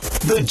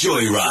The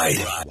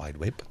Joyride. Wide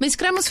web. Mens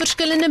kry ons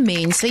verskillende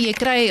mense. Jy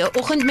kry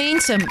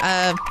oggendmense.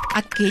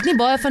 Ek het nie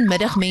baie van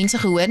middagmense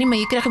gehoor nie, maar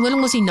jy kry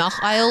gewoonlik ons die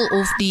naguil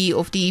of die Die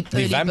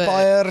early bird.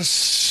 vampires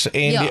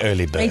en die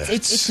early birds.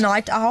 It's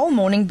night owl,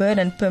 morning bird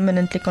and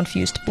permanently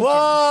confused pigeon.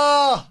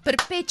 Wow!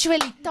 Perpetually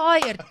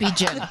tired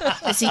pigeon.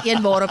 Dis die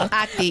een waarop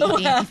ek die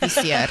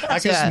identifiseer.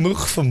 Ek is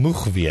moeg vir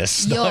moeg wees.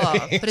 Ja,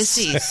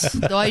 presies.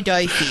 Daai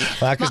duifie.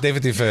 Maar ek is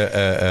definitief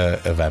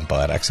 'n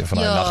vampire. Ek sê van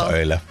daai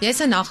naguile.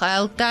 Jy's 'n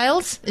naguil.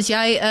 Tails, is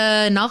jy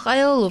 'n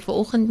naguil of 'n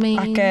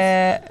oggendmens?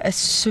 Ek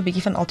is so 'n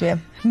bietjie van albei.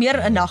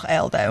 Meer 'n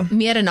naguil though.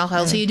 Meer 'n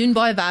naguil, so jy doen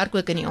baie werk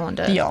ook in die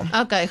aande. Ja.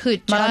 Okay,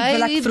 goed. Maar dan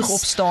wil ek James, vroeg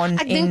opstaan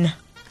ek dink-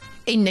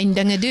 en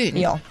dinge doen.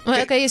 Ja.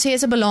 Okay, so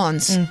jy's 'n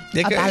balans.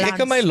 Ek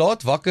kan my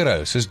laat wakker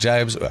hou, soos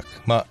James ook.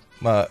 Maar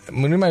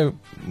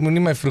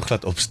moenie my vroeg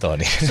laat opstaan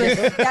nie. So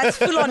that's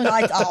full on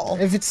night owl.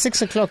 If it's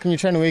 6 o'clock and you're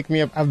trying to wake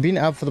me up, I've been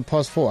up for the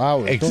past 4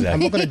 hours. Exactly. I'm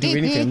not going to do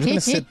anything. I'm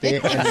just going to sit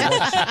there and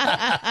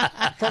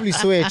watch. Probably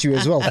swear at you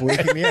as well for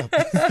waking me up.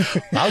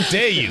 How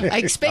dare you? I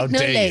expect How no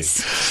dare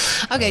less.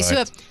 Okay, so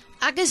Alright.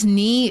 ek is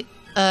nie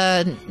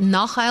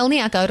naguil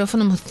nie. Ek hou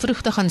daarvan om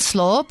vroeg te gaan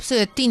slaap. So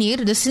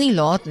 10:00, dis nie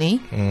laat nie,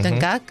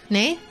 dink ek,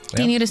 nê?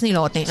 10:00 is nie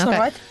laat nie. Okay.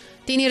 alright.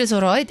 10:00 is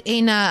alright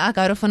en ek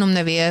hou daarvan om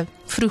nou weer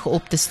vroeg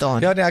op te staan.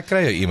 Ja, nee, ek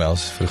kry jou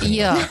e-mails vroeg.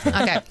 Ja,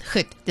 okay,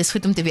 goed. Dis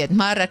goed om te weet.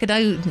 Maar ek het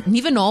nou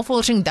nuwe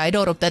navorsing dui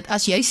daarop dat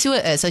as jy so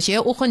is, as jy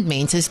 'n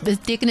oggendmens is,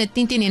 beteken dit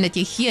 10 dat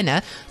jy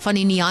gene van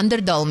die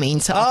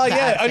Neandertalmense Oh afgeerf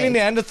yeah, only het.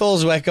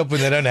 Neanderthals wake up when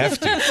they don't have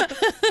to.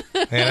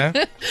 You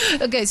know?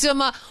 Okay, so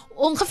maar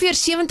ongeveer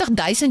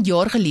 70,000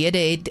 jaar gelede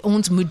het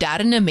ons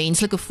moderne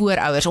menslike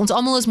voorouers, ons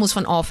almal is mos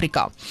van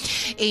Afrika.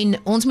 En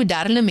ons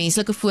moderne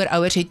menslike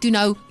voorouers het toe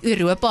nou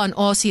Europa en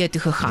Asië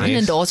toe gegaan Yes.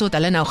 en daarso het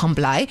hulle nou gaan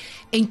bly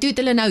en toe het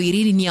hulle nou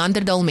hierdie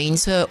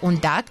Neandertalmense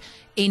ontdek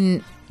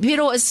en weet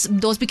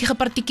daar's bietjie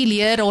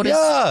gepartikuleer, daar is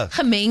Ja.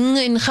 gemeng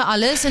en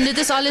alles en dit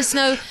is alles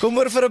nou Kom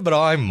oor vir 'n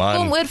braai, man.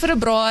 kom oor vir 'n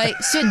braai.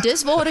 So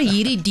dis waar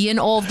hierdie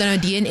DNA of dan nou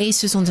DNS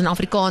soos ons in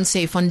Afrikaans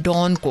sê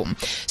vandaan kom.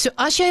 So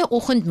as jy 'n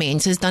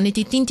oggendmens is, dan het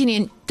jy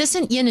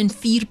tussen 1 en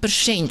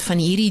 4% van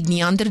hierdie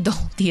Neanderthal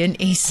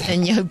DNS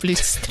in jou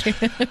bloedstream.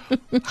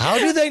 How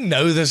do they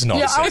know this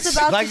nonsense? I was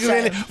about to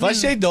say. Really,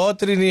 was jy daar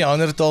toe die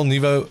Neanderthal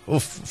nuwe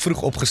of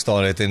vroeg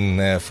opgestaan het en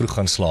vroeg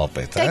gaan slaap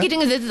het, Kyk, die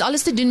ding is dit het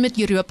alles te doen met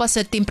Europa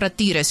se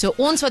temperature. So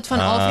ons wat van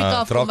Afrika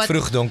af het raak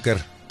vroeg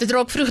donker. Dit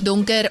raak vroeg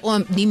donker,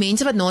 die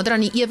mense wat nader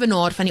aan die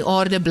ewenaar van die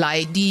aarde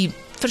bly, die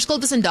verskil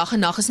tussen dag en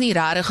nag is nie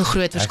regtig 'n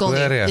groot verskil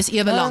hoor, nie. ja. Dis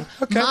ewe lank.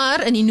 okay.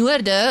 Maar in die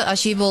noorde,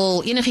 as jy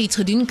wil enigiets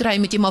gedoen kry,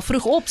 moet jy maar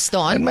vroeg It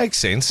opstaan, makes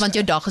sense. want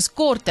jou dag is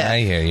korter.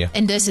 I hear you.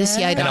 En dis is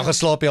jy En dan dan. gaan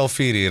slaap jy al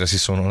 4 uur as die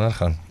son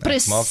ondergaan.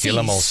 Precies. Maak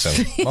heeltemal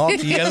sin.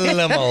 Maak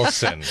heeltemal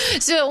sin.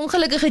 So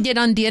ongelukkig het jy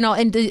dan DNA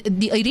en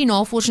hierdie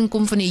navorsing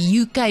kom van die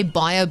UK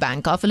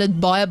Biobank af. Hulle het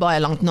baie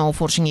lank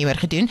navorsing hieroor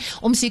gedoen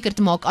om seker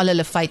te maak al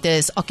hulle feite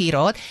is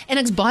akkuraat en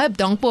ek's baie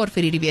dankbaar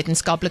vir hierdie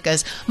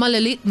wetenskaplikes, maar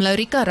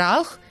Laurika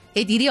Raug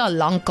het hierdie al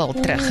lankal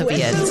terug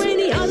geweet. My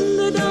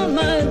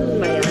Neandertalman,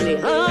 my aan die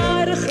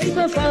hare gryp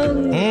me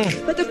vang.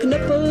 Met 'n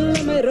knippel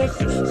in my rug,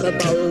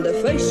 gebalde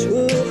vuis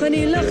hoog in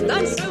die lug,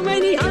 dan sou my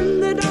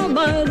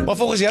Neandertalman. Maar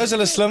volgens jou is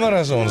hulle slimmer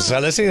as ons.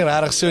 Hulle is nie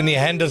regtig so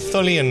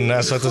Neanderthalian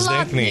as wat ons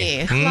dink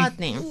nie. Glad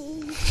nie.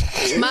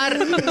 Maar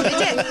weet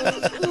jy,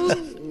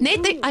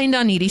 net die einde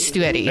aan hierdie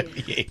storie.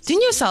 Yes. Doen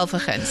jouself 'n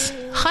guns.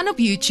 Gaan op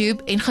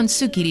YouTube en gaan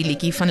soek hierdie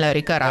liedjie van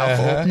Laurika Raug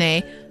op,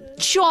 nê?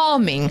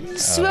 Charming,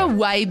 so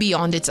way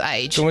beyond its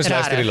age. Kom ons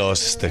luister die Rarig.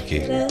 laaste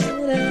stukkie.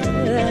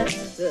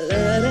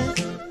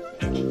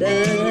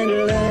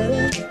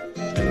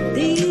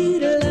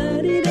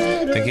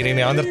 Dink jy die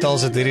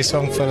Neanderthals het hierdie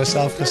sang vir hulle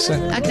self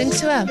gesing? Ek dink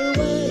so.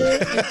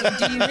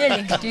 Do you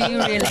really? Do you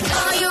really?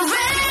 Are you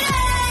ready?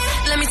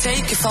 Let me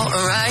take you for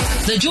a ride.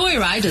 The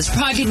Joyride is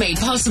proudly made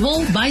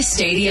possible by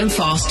Stadium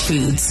Fast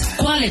Foods.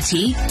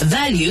 Quality,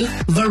 value,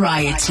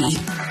 variety.